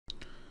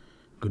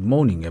Good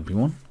morning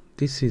everyone.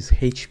 This is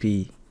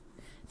HP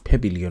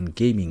Pavilion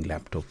gaming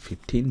laptop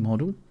 15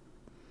 model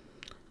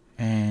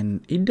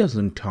and it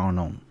doesn't turn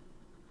on.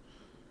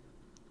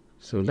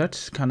 So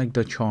let's connect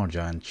the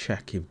charger and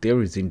check if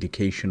there is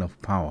indication of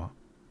power.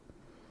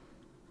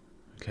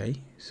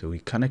 Okay, so we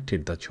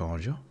connected the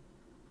charger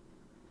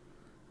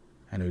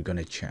and we're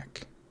gonna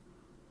check.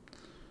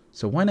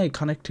 So when I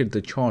connected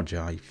the charger,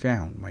 I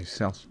found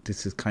myself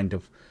this is kind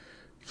of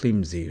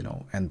flimsy,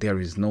 and there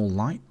is no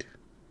light.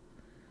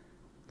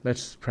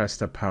 Let's press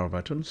the power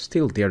button.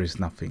 Still there is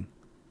nothing.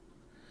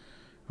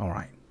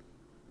 Alright.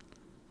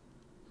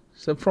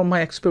 So from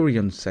my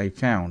experience, I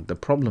found the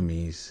problem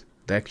is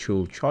the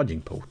actual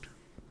charging port.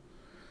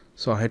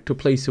 So I had to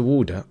place a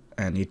order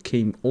and it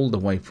came all the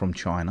way from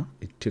China.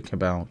 It took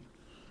about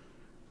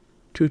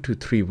 2 to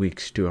 3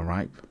 weeks to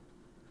arrive.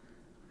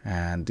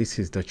 And this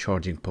is the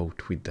charging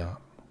port with the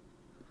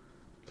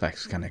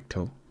flex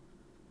connector.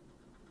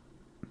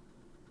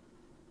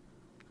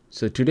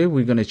 So today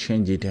we're going to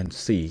change it and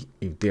see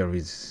if there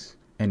is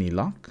any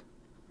luck.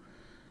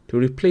 To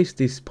replace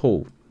this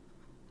port,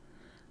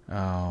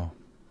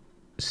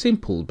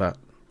 simple, but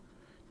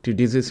to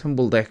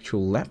disassemble the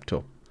actual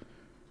laptop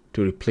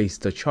to replace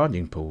the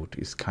charging port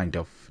is kind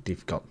of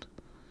difficult.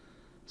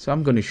 So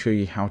I'm going to show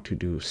you how to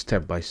do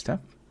step by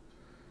step.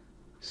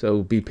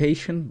 So be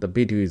patient, the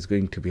video is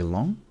going to be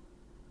long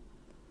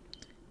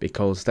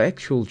because the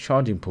actual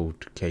charging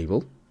port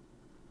cable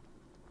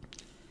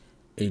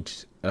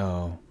it's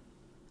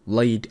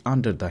laid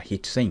under the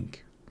heatsink.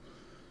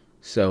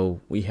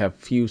 So we have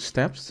few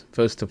steps.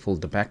 First of all,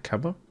 the back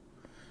cover,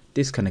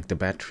 disconnect the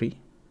battery,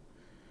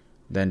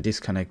 then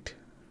disconnect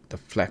the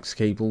flex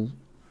cable,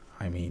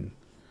 the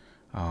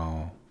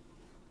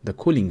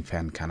cooling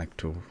fan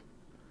connector,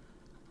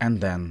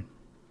 and then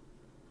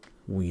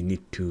we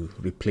need to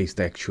replace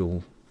the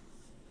actual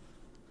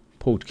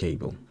port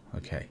cable.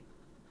 Okay,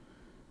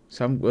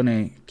 so I'm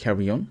gonna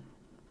carry on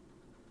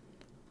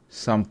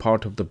some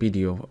part of the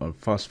video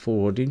fast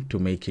forwarding to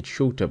make it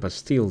shorter, but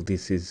still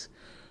this is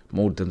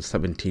more than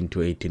 17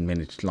 to 18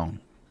 minutes long.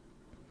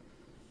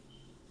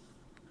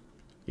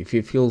 If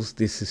you feel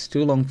this is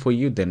too long for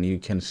you, then you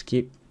can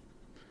skip.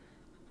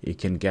 You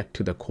can get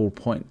to the core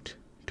point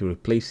to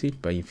replace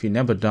it, but if you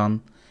never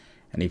done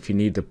and if you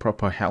need the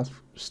proper help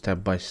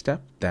step by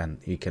step, then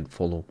you can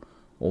follow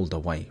all the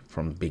way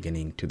from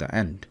beginning to the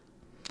end.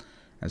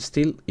 And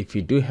still, if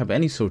you do have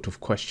any sort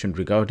of question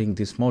regarding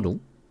this model,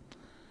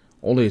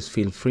 always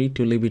feel free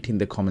to leave it in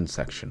the comment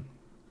section.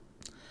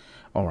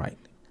 Alright,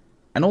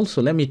 and also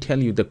let me tell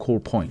you the core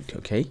point.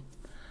 Okay,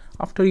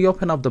 after you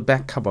open up the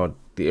back cupboard,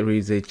 there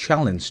is a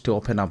challenge to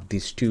open up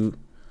these two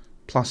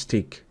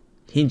plastic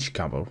hinge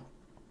cover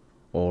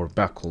or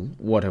buckle,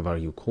 whatever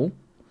you call.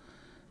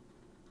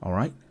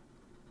 Alright,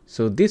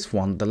 so this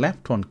one, the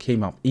left one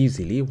came up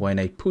easily when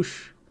I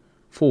push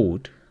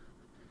forward,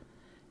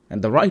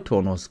 and the right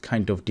one was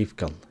kind of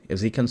difficult.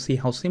 As you can see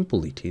how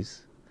simple it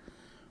is,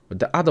 but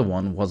the other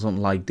one wasn't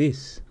like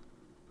this.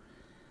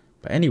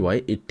 But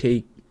anyway, it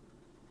take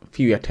a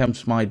few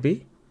attempts might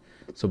be,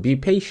 so be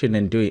patient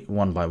and do it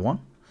one by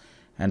one.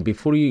 And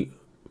before you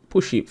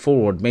push it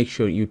forward, make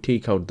sure you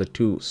take out the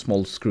two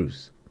small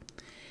screws.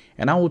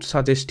 And I would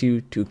suggest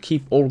you to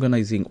keep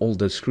organizing all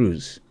the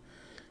screws,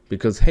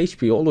 because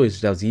HP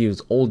always does use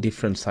all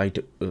different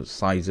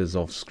sizes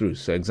of screws.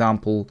 So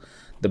example,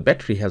 the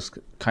battery has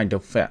kind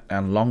of fat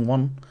and long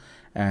one,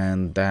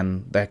 and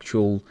then the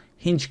actual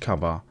hinge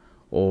cover,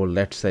 or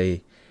let's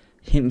say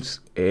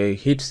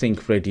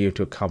heatsink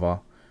radiator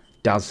cover,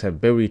 does have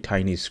very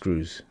tiny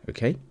screws.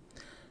 Okay,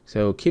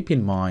 so keep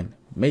in mind,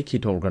 make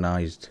it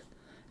organized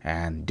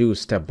and do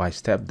step by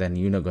step, then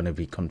you're not going to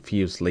be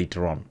confused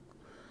later on.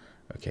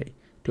 Okay,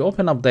 to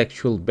open up the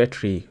actual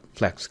battery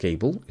flex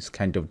cable is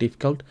kind of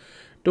difficult.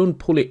 Don't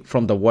pull it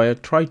from the wire.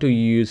 Try to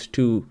use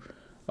two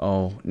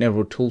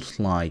narrow tools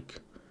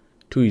like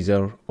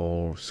tweezer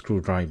or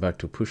screwdriver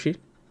to push it.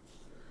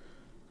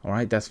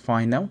 Alright, that's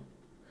fine.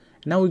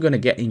 Now we're going to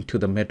get into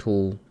the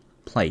metal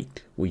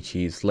plate which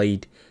is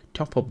laid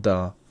top of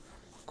the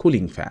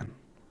cooling fan.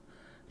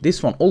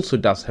 This one also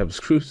does have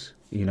screws.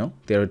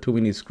 There are too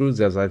many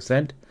screws, as I've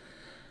said.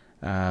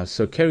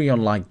 So carry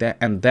on like that,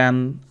 and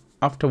then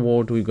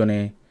afterward we're going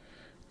to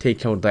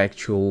take out the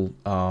actual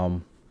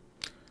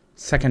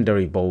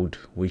secondary board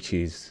which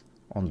is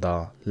on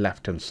the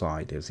left hand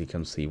side, as you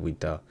can see,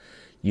 with the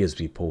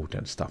USB port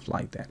and stuff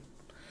like that.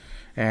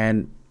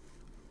 And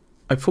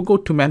I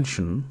forgot to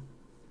mention,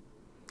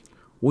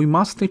 we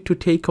must need to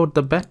take out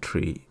the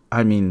battery.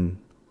 We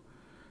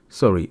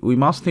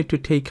must need to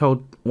take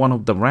out one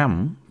of the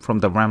RAM from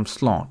the RAM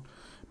slot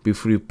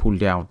before you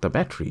pulled out the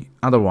battery.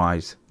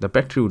 Otherwise, the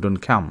battery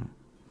wouldn't come.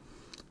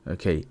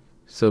 Okay,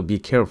 so be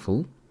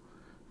careful.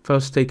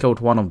 First, take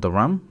out one of the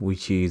RAM,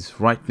 which is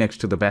right next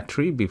to the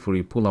battery, before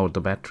you pull out the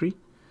battery,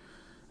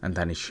 and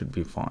then it should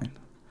be fine.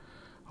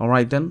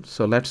 Alright then,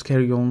 so let's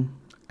carry on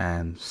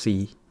and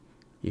see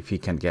if you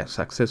can get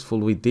successful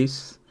with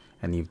this,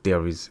 and if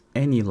there is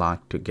any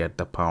luck to get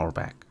the power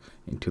back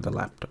into the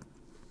laptop.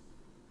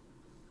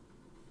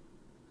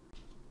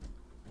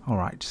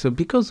 Alright, so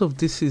because of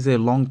this is a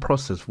long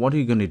process, what are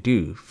you going to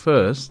do?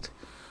 First,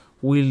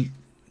 we'll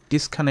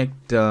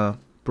disconnect the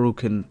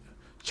broken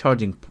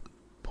charging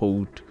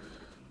port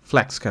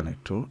flex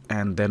connector,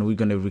 and then we're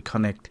going to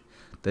reconnect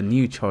the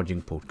new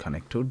charging port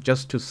connector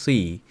just to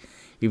see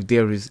if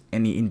there is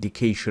any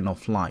indication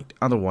of light.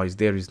 Otherwise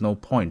there is no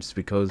points,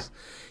 because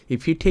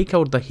if you take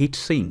out the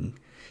heatsink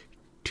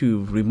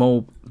to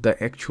remove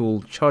the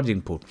actual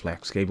charging port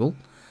flex cable,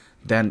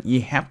 then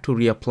you have to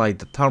reapply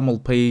the thermal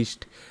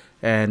paste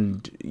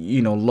and a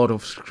lot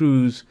of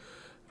screws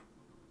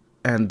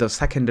and the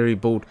secondary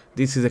board.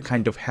 This is a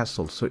kind of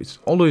hassle, so it's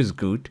always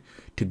good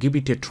to give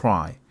it a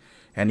try.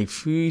 And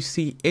if you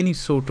see any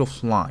sort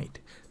of light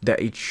that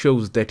it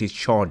shows that it's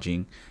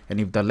charging, and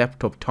if the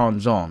laptop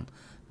turns on,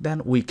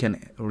 then we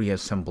can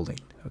reassemble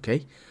it.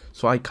 Okay,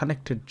 so I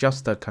connected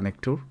just the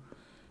connector,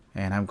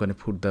 and I'm going to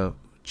put the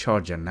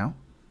charger now.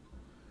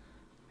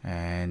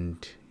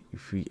 And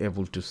if we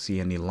able to see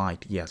any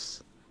light,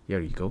 yes, here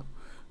you go,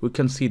 we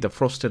can see the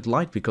frosted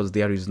light because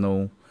there is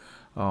no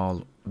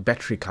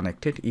battery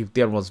connected. If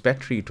there was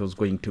battery, it was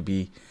going to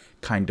be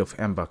kind of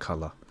amber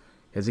color.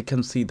 As you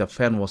can see, the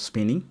fan was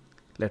spinning.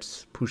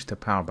 Let's push the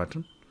power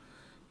button.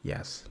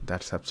 Yes,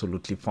 that's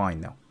absolutely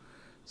fine now.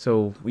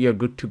 So we are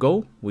good to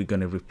go. We're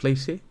going to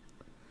replace it,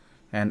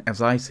 and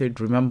as I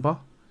said, remember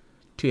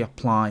to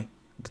apply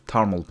the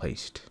thermal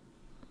paste.